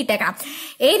എന്ന് എഴുതിയിട്ടേക്കണം.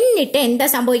 എന്നിട്ട് എന്താ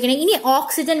സംഭവിക്കണേ? ഇനി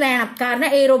ഓക്സിജൻ വേണം, കാരണം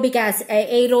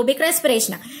എയറോബിക്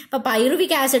റെസ്പിറേഷൻ. അപ്പൊ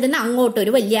പൈറുവിക് ആസിഡ് എന്ന്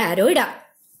അങ്ങോട്ടൊരു വലിയ ആരോ ഇടാം.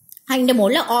 അതിന്റെ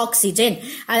മുകളിൽ ഓക്സിജൻ,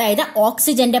 അതായത്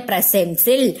ഓക്സിജന്റെ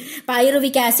പ്രസൻസിൽ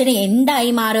പൈറുവിക് ആസിഡ്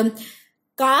എന്തായി മാറും?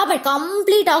 കാർബൺ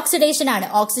കംപ്ലീറ്റ് ഓക്സിഡേഷൻ ആണ്.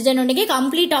 ഓക്സിജൻ ഉണ്ടെങ്കിൽ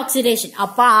കംപ്ലീറ്റ് ഓക്സിഡേഷൻ.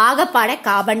 അപ്പൊ ആകെപ്പാടെ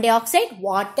carbon dye oxide,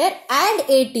 water and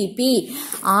ATP.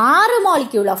 6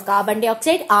 molecule of carbon dye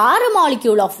oxide, 6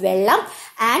 molecule of വെള്ളം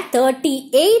and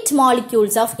 38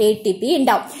 molecules of ATP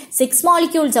ഉണ്ടാവും. 6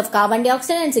 molecules of carbon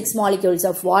dioxide and 6 molecules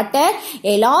of water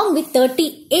along with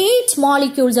 38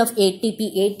 molecules of ATP.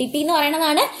 ATP എന്ന്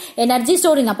പറയുന്നതാണ് energy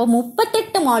storing. അപ്പൊ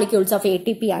 38 molecules of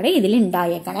ATP ആണ് ഇതിൽ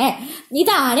ഉണ്ടായേക്കണേ.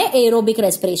 ഇതാണ് aerobic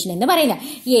respiration എന്ന് പറയുന്നത്.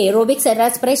 ഈ എയറോബിക്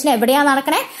റെസ്പിറേഷൻ എവിടെയാണ്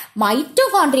നടക്കണേ?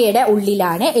 മൈറ്റോകോൺട്രിയയുടെ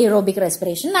ഉള്ളിലാണ് എയറോബിക്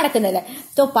റെസ്പിറേഷൻ നടക്കുന്നത്.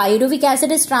 So pyruvic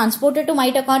acid is transported to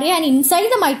mitochondria, and inside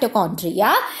the mitochondria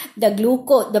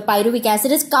the pyruvic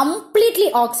acid is completely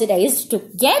oxidized to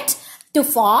get to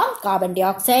form carbon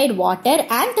dioxide, water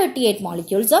and 38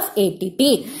 molecules of ATP.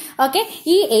 Okay,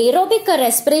 ഈ aerobic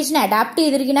respiration adapt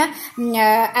ചെയ്തിരിക്കുന്ന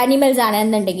animals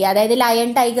ആണെന്നുണ്ടെങ്കിൽ, അതായത് lion,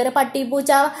 tiger, പട്ടി,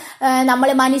 പൂച്ച,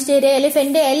 നമ്മൾ മനുഷ്യര്,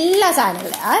 elephant, എല്ലാ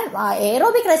സാധനങ്ങളും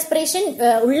aerobic respiration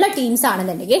ഉള്ള ടീംസ്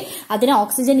ആണെന്നുണ്ടെങ്കിൽ അതിന്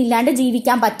ഓക്സിജൻ ഇല്ലാണ്ട്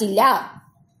ജീവിക്കാൻ പറ്റില്ല.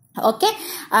 ഓക്കെ,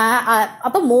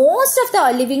 അപ്പൊ most of the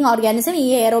living organism ഈ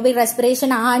എയറോബിക് റെസ്പിറേഷൻ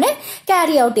ആണ്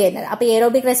ക്യാരി ഔട്ട് ചെയ്യുന്നത്. അപ്പൊ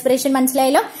എയറോബിക് റെസ്പിറേഷൻ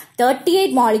മനസ്സിലായല്ലോ,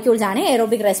 38 മോളിക്യൂൾസ് ആണ്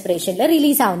എയറോബിക് റെസ്പിറേഷനിൽ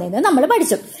റിലീസ് ആവുന്നതെന്ന് നമ്മൾ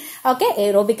പഠിച്ചു. ഓക്കെ,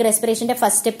 എയറോബിക് റെസ്പിറേഷന്റെ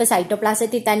ഫസ്റ്റ് സ്റ്റെപ്പ്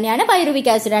സൈറ്റോപ്ലാസത്തിൽ തന്നെയാണ്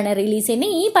പൈറുവിക് ആസിഡ് ആണ് റിലീസ്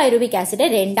ചെയ്യുന്നത്. ഈ പൈറുവിക്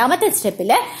ആസിഡ് രണ്ടാമത്തെ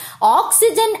സ്റ്റെപ്പിൽ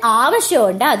ഓക്സിജൻ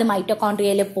ആവശ്യമുണ്ട്, അത്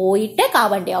മൈറ്റോകോൺട്രിയയിൽ പോയിട്ട്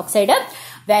കാർബൺ ഡൈ ഓക്സൈഡ്,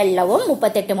 വെള്ളവും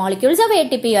 38 മോളിക്യൂൾസ് ഓഫ്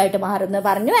ATP ആയിട്ട് മാറുന്നു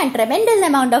പറഞ്ഞു. And tremendous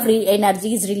amount of energy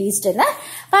is released എന്ന്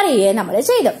പറയുകയും നമ്മൾ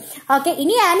ചെയ്തു. ഓക്കെ,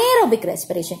 ഇനി അനേറോബിക്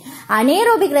റെസ്പിറേഷൻ.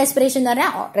 അനേറോബിക് റെസ്പിറേഷൻ എന്ന്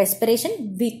പറഞ്ഞാൽ respiration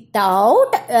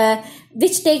without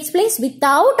which takes place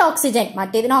without oxygen.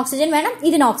 മറ്റേതിന് oxygen വേണം,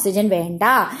 ഇതിന് ഓക്സിജൻ വേണ്ട.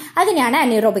 അതിനാണ്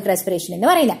അനേറോബിക് റെസ്പിറേഷൻ എന്ന്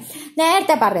പറയുന്നത്.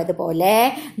 നേരത്തെ പറഞ്ഞതുപോലെ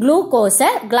ഗ്ലൂക്കോസ്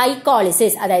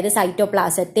ഗ്ലൈക്കോളിസിസ്, അതായത്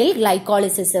സൈറ്റോപ്ലാസത്തിൽ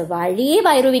ഗ്ലൈക്കോളിസിസ് വഴി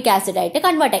പൈറുവിക് ആസിഡ് ആയിട്ട്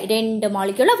കൺവേർട്ട് ആയി, 2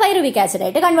 മോളിക്യൂൾ പൈറുവിക് ആസിഡ്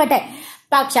ആയിട്ട് കൺവേർട്ട് ആയി.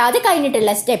 പക്ഷെ അത്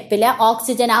കഴിഞ്ഞിട്ടുള്ള സ്റ്റെപ്പിൽ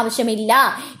ഓക്സിജൻ ആവശ്യമില്ല.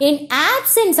 In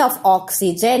absence of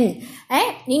oxygen,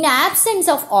 in absence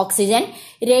of oxygen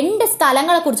 2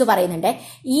 സ്ഥലങ്ങളെ കുറിച്ച് പറയുന്നുണ്ട്.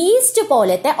 ഈസ്റ്റ്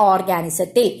പോലത്തെ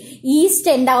ഓർഗാനിസത്തിൽ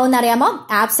ഈസ്റ്റ് എന്താവും അറിയാമോ?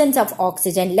 ആബ്സെൻസ് ഓഫ്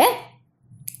ഓക്സിജനില്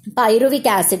പൈറുവിക്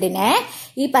ആസിഡിനെ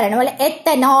ഈ പറയുന്ന പോലെ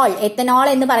എത്തനോൾ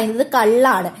എന്ന് പറയുന്നത്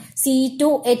കള്ളാണ്,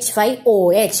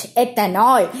 C2H5OH,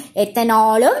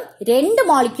 എത്തനോളും 2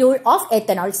 molecule of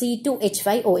ethanol,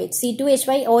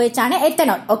 C2H5OH ആണ്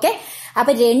എത്തനോൾ. ഓക്കെ,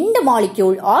 അപ്പൊ 2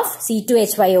 molecule of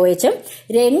C2H5OHും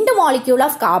 2 molecule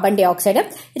of carbon dye ഓക്സൈഡും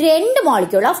 2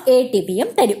 molecule of ATPയും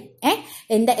തരും.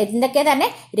 എന്തൊക്കെ തന്നെ?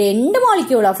 2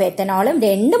 molecule of എത്തനോളും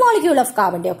 2 molecule of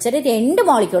carbon dye oxide 2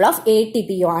 molecule of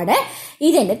ATPയും ആണ്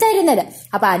ഇതിന് തരുന്നത്.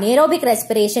 അപ്പൊ അനേറോബിക്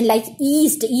റെസ്പിറേഷൻ ലൈക്ക്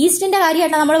ഈസ്റ്റിന്റെ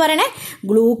കാര്യമാണ് നമ്മൾ പറയണേ.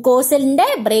 ഗ്ലൂക്കോസിന്റെ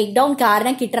ബ്രേക്ക് ഡൗൺ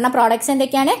കാരണം കിട്ടുന്ന പ്രോഡക്ട്സ്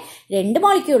എന്തൊക്കെയാണ്? 2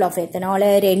 molecule of ethanol,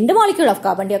 2 molecule of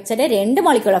carbon dye oxide, 2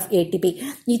 molecule of ATP.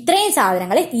 ഇത്രയും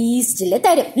സാധനങ്ങൾ ഈസ്റ്റിൽ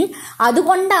തരും.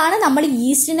 അതുകൊണ്ടാണ് നമ്മൾ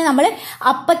ഈസ്റ്റിനെ നമ്മൾ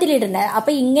അപ്പത്തിലിടുന്നത്.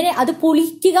 അപ്പൊ ഇങ്ങനെ അത്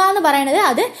പുളിക്കുക എന്ന് പറയുന്നത്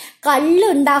അത് കല്ല്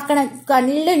ഉണ്ടാക്കുന്നത്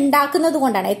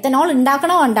കൊണ്ടാണ്, എത്തനോൾ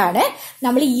ഉണ്ടാക്കണ കൊണ്ടാണ്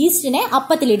നമ്മൾ ഈസ്റ്റിനെ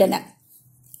അപ്പത്തിലിടുന്നത്.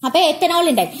 അപ്പൊ എത്തനോൾ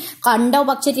ഉണ്ടായി കണ്ടോ,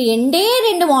 പക്ഷെ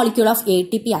 2 മോളിക്യൂൾ ഓഫ്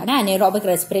ATP ആണ് അനേറോബിക്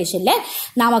റെസ്പിറേഷനിൽ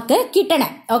നമുക്ക്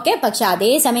കിട്ടണം. ഓക്കെ, പക്ഷെ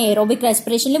അതേസമയം എയറോബിക്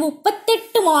റെസ്പിറേഷനിൽ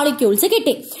 38 മോളിക്യൂൾസ്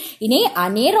കിട്ടി. ഇനി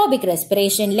അനേറോബിക്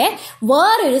റെസ്പിറേഷനിൽ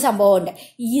വേറൊരു സംഭവം ഉണ്ട്.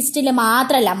 ഈസ്റ്റിൽ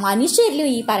മാത്രമല്ല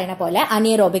മനുഷ്യരിലും ഈ പറയുന്ന പോലെ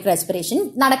അനേറോബിക് റെസ്പിറേഷൻ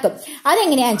നടക്കും.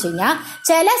 അതെങ്ങനെയാന്ന് വെച്ച് കഴിഞ്ഞാൽ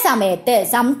ചില സമയത്ത്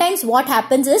സംടൈംസ് വാട്ട്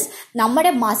ഹാപ്പൻസ് ഇസ്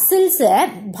നമ്മുടെ മസിൽസ്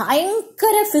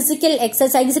ഭയങ്കര ഫിസിക്കൽ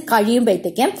എക്സസൈസ്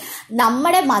കഴിയുമ്പോഴത്തേക്കും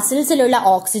നമ്മുടെ മസിൽസിലുള്ള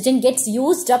oxygen gets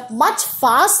used up much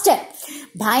faster.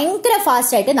 ഭയങ്കര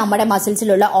ഫാസ്റ്റ് ആയിട്ട് നമ്മുടെ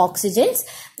മസിൽസിലുള്ള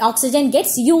ഓക്സിജൻ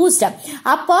ഗെറ്റ്സ് യൂസ്ഡ്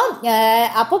അപ്പ്.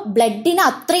 അപ്പോൾ ബ്ലഡിന്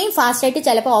അത്രയും ഫാസ്റ്റ് ആയിട്ട്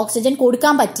ചിലപ്പോൾ ഓക്സിജൻ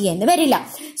കൊടുക്കാൻ പറ്റിയെന്ന് വരില്ല.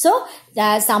 So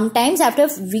sometimes after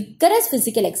vigorous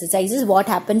physical exercises what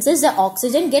happens is the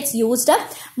oxygen gets used up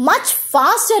much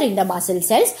faster in the muscle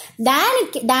cells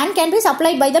than can be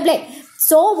supplied by the blood.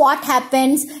 So what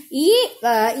happens,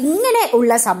 ഇങ്ങനെ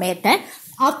ഉള്ള സമയത്ത്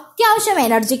അത്യാവശ്യം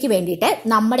എനർജിക്ക് വേണ്ടിയിട്ട്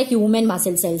നമ്മുടെ human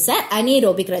muscle cells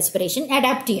anaerobic respiration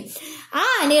adapt ചെയ്യും. ആ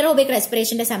anaerobic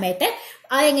റെസ്പിറേഷന്റെ സമയത്ത്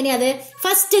അതെങ്ങനെയാ? അത്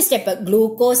first step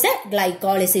glucose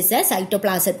glycolysis,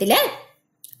 സൈറ്റോപ്ലാസത്തില്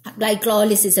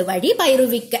glycolysis വഴി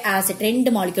pyruvic acid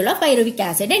 2 molecule of pyruvic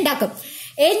acid ഉണ്ടാക്കും.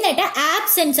 എന്നിട്ട്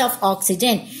ആബ്സെൻസ് ഓഫ്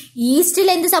ഓക്സിജൻ ഈസ്റ്റിൽ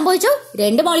എന്ത് സംഭവിച്ചു?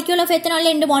 2 molecule of ethanol,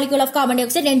 2 molecule of carbon dye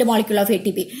oxide, 2 molecule of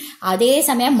ATP.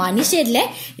 അതേസമയം മനുഷ്യരിലെ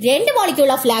 2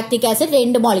 molecule of lactic acid,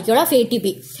 2 molecule of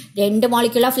ATP. 2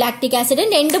 molecule of lactic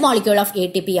ആസിഡും 2 molecule of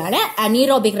ATP ആണ്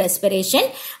anaerobic respiration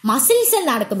മസിൽസിൽ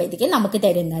നടക്കുമ്പോഴത്തേക്കും നമുക്ക്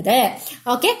തരുന്നത്.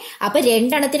 ഓക്കെ, അപ്പൊ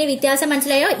 2 എണ്ണത്തിന് വ്യത്യാസം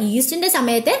മനസ്സിലായോ? ഈസ്റ്റിന്റെ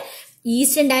സമയത്ത്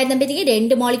east ഉണ്ടായിരുന്നപ്പോഴത്തേക്ക്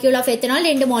 2 molecule of ethanol,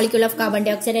 2 molecule of carbon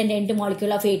dye oxide, 2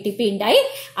 molecule of ATP ഉണ്ടായി.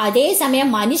 അതേസമയം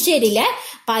മനുഷ്യരില്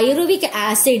പൈറുവിക്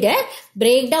ആസിഡ്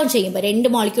ബ്രേക്ക് ഡൗൺ ചെയ്യുമ്പോൾ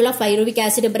 2 molecule of pyruvic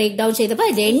acid break down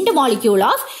ചെയ്തപ്പോൾ 2 molecule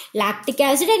of lactic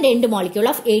acid, 2 molecule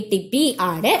of ATP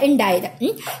ആണ് ഉണ്ടായത്.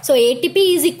 So ATP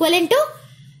is ഈക്വലൻ to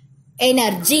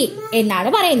energy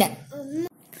എന്നാണ് പറയുന്നത്.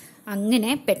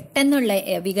 അങ്ങനെ പെട്ടെന്നുള്ള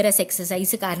വിഗറസ്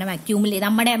എക്സസൈസ് കാരണം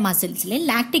നമ്മുടെ മസിൽസിൽ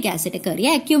ലാക്റ്റിക് ആസിഡ് കയറി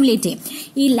അക്യൂമുലേറ്റ് ചെയ്യും.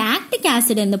 ഈ ലാക്റ്റിക്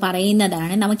ആസിഡ് എന്ന്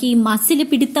പറയുന്നതാണ് നമുക്ക് ഈ മസിൽ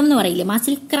പിടുത്തം എന്ന് പറയില്ലേ,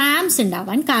 മസിൽ ക്രാംസ്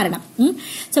ഉണ്ടാവാൻ കാരണം.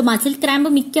 സോ മസിൽ ക്രാമ്പ്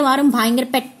മിക്കവാറും ഭയങ്കര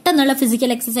പെട്ടെന്നുള്ള ഫിസിക്കൽ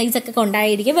എക്സസൈസ് ഒക്കെ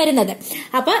കൊണ്ടായിരിക്കും വരുന്നത്.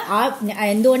 അപ്പൊ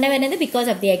എന്തുകൊണ്ടാണ് വരുന്നത്? Because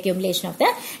of the accumulation of the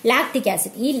lactic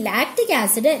acid. ഈ ലാക്ടിക്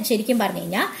ആസിഡ് ശരിക്കും പറഞ്ഞു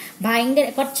കഴിഞ്ഞാൽ ഭയങ്കര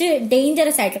കുറച്ച്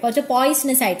ഡേഞ്ചറസ് ആയിട്ടുള്ള, കുറച്ച്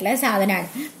പോയിസണസ് ആയിട്ടുള്ള സാധനമാണ്.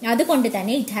 അതുകൊണ്ട്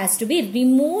തന്നെ it has to be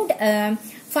removed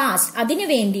fast. അതിന്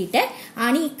വേണ്ടിയിട്ട്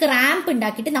ആണ് ഈ ക്രാമ്പ്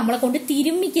ഉണ്ടാക്കിയിട്ട് നമ്മളെ കൊണ്ട്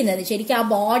തിരുമ്മിക്കുന്നത്. ശരിക്കും ആ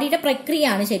ബോഡിയുടെ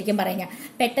പ്രക്രിയയാണ് ശരിക്കും പറഞ്ഞാൽ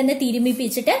പെട്ടെന്ന്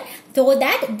തിരുമ്മിപ്പിച്ചിട്ട് so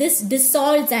that this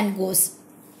dissolves and goes.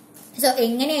 So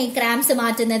എങ്ങനെയാണ് ഈ ക്രാംസ്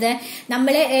മാറ്റുന്നത്?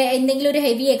 നമ്മൾ എന്തെങ്കിലും ഒരു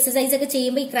ഹെവി എക്സസൈസ് ഒക്കെ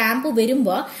ചെയ്യുമ്പോൾ ഈ ക്രാമ്പ്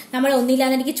വരുമ്പോൾ നമ്മൾ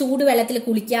ഒന്നില്ലാന്നെനിക്ക് ചൂട് വെള്ളത്തിൽ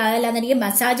കുളിക്കുക, അല്ലാന്നെനിക്ക്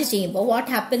മസാജ് ചെയ്യുമ്പോൾ what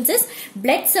happens is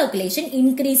blood circulation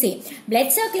increase ചെയ്യും.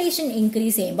 ബ്ലഡ് സർക്കുലേഷൻ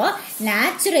ഇൻക്രീസ് ചെയ്യുമ്പോൾ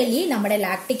നാച്ചുറലി നമ്മുടെ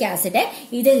ലാക്ടിക് ആസിഡ്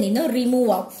ഇതിൽ നിന്ന് റിമൂവ്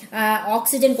ആവും.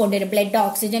 ഓക്സിജൻ കൊണ്ടുവരും, ബ്ലഡ്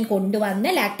ഓക്സിജൻ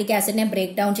കൊണ്ടുവന്ന് ലാക്ടിക് ആസിഡിനെ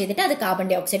ബ്രേക്ക് ഡൗൺ ചെയ്തിട്ട് അത് കാർബൺ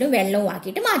ഡൈ ഓക്സൈഡും വെള്ളവും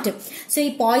ആക്കിയിട്ട് മാറ്റും. സോ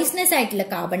ഈ പോയിസണസ് ആയിട്ടുള്ള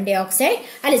കാർബൺ ഡൈ ഓക്സൈഡ്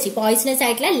പോയിസണസ്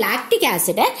ആയിട്ടുള്ള ലാക്ടിക്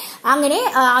ആസിഡ് അങ്ങനെ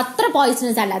അത്ര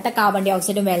പോയിസണസ് അല്ലാത്ത കാർബൺ ഡൈ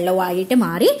ഓക്സൈഡും വെള്ളവുമായിട്ട്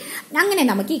മാറി അങ്ങനെ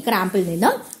നമുക്ക് ഈ ക്രാമ്പിൽ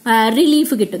നിന്നും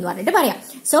റിലീഫ് കിട്ടും എന്ന് പറഞ്ഞിട്ട് പറയാം.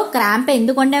 സോ ക്രാമ്പ്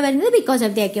എന്തുകൊണ്ടാണ് വരുന്നത്? Because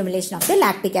of the accumulation of the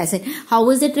lactic acid. How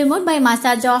is it remove? By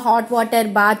massage or hot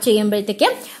water bath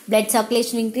ചെയ്യുമ്പോഴത്തേക്കും blood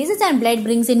circulation increases and blood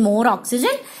brings in more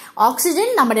oxygen. Oxygen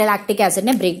നമ്മുടെ lactic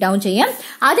ആസിഡിനെ break down ചെയ്യും.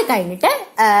 അത് കഴിഞ്ഞിട്ട്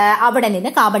അവിടെ നിന്ന്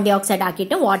carbon dye oxide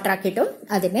ആക്കിയിട്ടും water ആക്കിയിട്ടും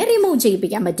അതിനെ remove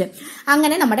ചെയ്യിപ്പിക്കാൻ പറ്റും.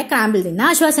 അങ്ങനെ നമ്മുടെ ക്രാമ്പിൽ നിന്ന്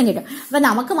ആശ്വാസം കിട്ടും. അപ്പൊ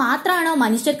നമുക്ക് മാത്രമാണോ,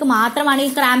 മനുഷ്യർക്ക് മാത്രമാണ് ഈ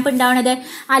ക്രാമ്പ് ഉണ്ടാവുന്നത്?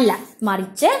 അല്ല,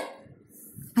 മറിച്ച്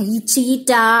ഈ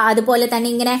ചീറ്റ, അതുപോലെ തന്നെ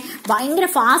ഇങ്ങനെ ഭയങ്കര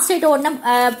ഫാസ്റ്റ് ആയിട്ട് ഓടണം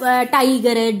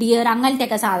ടൈഗർ, ഡിയർ അങ്ങനത്തെ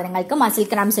ഒക്കെ സാധനങ്ങൾക്ക് മസിൽ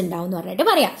ക്രാംസ് ഉണ്ടാവും എന്ന് പറഞ്ഞിട്ട്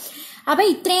പറയാം. അപ്പൊ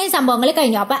ഇത്രയും സംഭവങ്ങൾ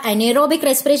കഴിഞ്ഞു. അപ്പൊ അനേറോബിക്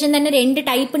റെസ്പിറേഷൻ തന്നെ 2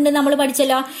 ടൈപ്പ് ഉണ്ട് നമ്മൾ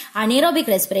പഠിച്ചല്ലോ. അനേറോബിക്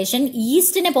റെസ്പിറേഷൻ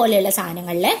ഈസ്റ്റിനെ പോലെയുള്ള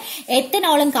സാധനങ്ങളിൽ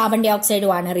എത്തനോളും കാർബൺ ഡൈ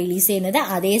ഓക്സൈഡും ആണ് റിലീസ് ചെയ്യുന്നത്.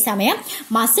 അതേസമയം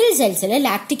മസിൽ സെൽസിൽ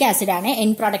ലാക്ടിക് ആസിഡ് ആണ്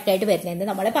എൻഡ് പ്രോഡക്റ്റ് ആയിട്ട് വരുന്നതെന്ന്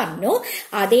നമ്മൾ പറഞ്ഞു.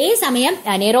 അതേസമയം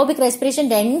അനേറോബിക് റെസ്പിറേഷൻ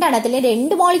 2 എണ്ണത്തിൽ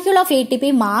 2 മോളിക്യൂൾ ഓഫ്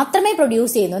ATP മാത്രമേ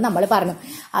പ്രൊഡ്യൂസ് ചെയ്യുന്നു നമ്മൾ പറഞ്ഞു.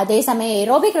 അതേസമയം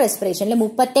എയറോബിക് റെസ്പിറേഷനിൽ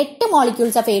 38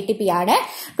 മോളിക്യൂൾസ് ഓഫ് ATP ആണ്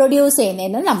പ്രൊഡ്യൂസ്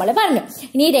ചെയ്യുന്നതെന്ന് നമ്മൾ പറഞ്ഞു.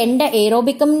 ഇനി 2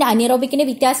 എയറോബിക്കും അനേറോബിക്കിന്റെ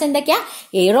വ്യത്യാസം എന്തൊക്കെയാ?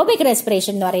 എയറോബിക്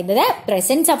റെസ്പിറേഷൻ എന്ന് പറയുന്നത്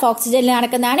പ്രസൻസ് ഓഫ് ഓക്സിജനിൽ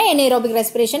നടക്കുന്നതാണ്. എനേറോബിക്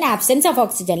റെസ്പിറേഷൻ ആബ്സെൻസ് ഓഫ്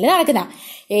ഓക്സിജനിൽ നടക്കുന്ന.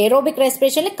 Aerobic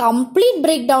റെസ്പിറേഷനിൽ complete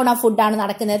break down of ഫുഡാണ്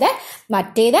നടക്കുന്നത്,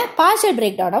 മറ്റേത് പാർഷ്യൽ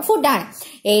ബ്രേക്ക് ഡൗൺ ഓഫ് ഫുഡാണ്.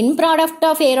 End product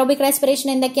of aerobic respiration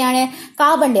എന്തൊക്കെയാണ്?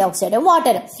 കാർബൺ ഡൈ ഓക്സൈഡും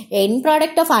വാട്ടറും. End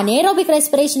product of anaerobic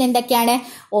respiration എന്തൊക്കെയാണ്?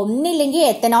 ഒന്നില്ലെങ്കിൽ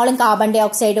എത്തനോളും കാർബൺ ഡൈ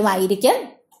ഓക്സൈഡും ആയിരിക്കും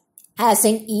ആസ്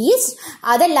ഇൻ ഈസ്റ്റ്,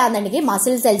 അതല്ലാന്നുണ്ടെങ്കിൽ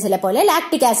മസിൽ സെൽസിലെ പോലെ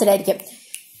ലാക്ടിക് ആസിഡ് ആയിരിക്കും.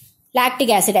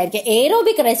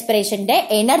 എയറോബിക് റെസ്പിറേഷന്റെ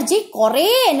എനർജി കുറെ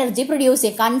എനർജി പ്രൊഡ്യൂസ്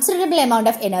ചെയ്യും, considerable amount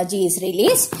of energy is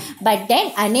released. But then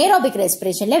anaerobic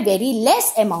റെസ്പിറേഷനിലെ very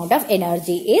less amount of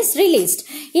energy is released.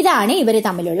 ഇതാണ് ഇവർ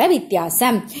തമ്മിലുള്ള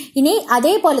വ്യത്യാസം. ഇനി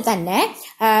അതേപോലെ തന്നെ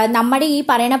നമ്മുടെ ഈ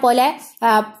പറയണ പോലെ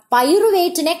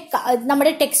പൈറുവേറ്റിനെ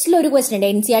നമ്മുടെ ടെക്സ്റ്റിൽ ഒരു ക്വസ്റ്റ്യൻ ഉണ്ട്,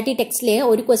 NCERT ടെക്സ്റ്റിലെ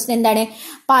ഒരു ക്വസ്റ്റ്യൻ എന്താണ്?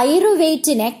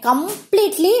 പൈറുവേറ്റിനെ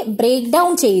കംപ്ലീറ്റ്ലി ബ്രേക്ക്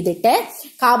ഡൗൺ ചെയ്തിട്ട്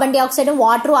കാർബൺ ഡൈ ഓക്സൈഡും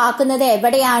വാട്ടറും ആക്കുന്നത്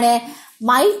എവിടെയാണ്?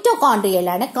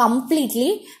 മൈറ്റോകോൺട്രിയയിലാണ്. കംപ്ലീറ്റ്ലി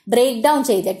ബ്രേക്ക് ഡൗൺ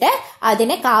ചെയ്തിട്ട്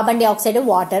അതിനെ കാർബൺ ഡൈ ഓക്സൈഡും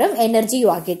വാട്ടറും എനർജിയും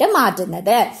ആക്കിയിട്ട്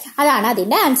മാറ്റുന്നത്. അതാണ്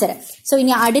അതിന്റെ ആൻസർ. സോ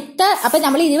ഇനി അപ്പൊ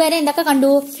നമ്മൾ ഇതുവരെ എന്തൊക്കെ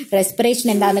കണ്ടു? റെസ്പിറേഷൻ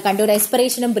എന്താണെന്ന് കണ്ടു,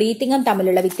 റെസ്പിറേഷനും ബ്രീത്തിങ്ങും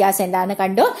തമ്മിലുള്ള വ്യത്യാസം എന്താണെന്ന്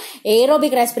കണ്ടു,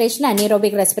 എയറോബിക് റെസ്പിറേഷൻ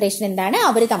അനേറോബിക് റെസ്പിറേഷൻ എന്താണ്,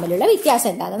 അവർ തമ്മിലുള്ള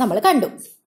വ്യത്യാസം എന്താണെന്ന് നമ്മൾ കണ്ടു.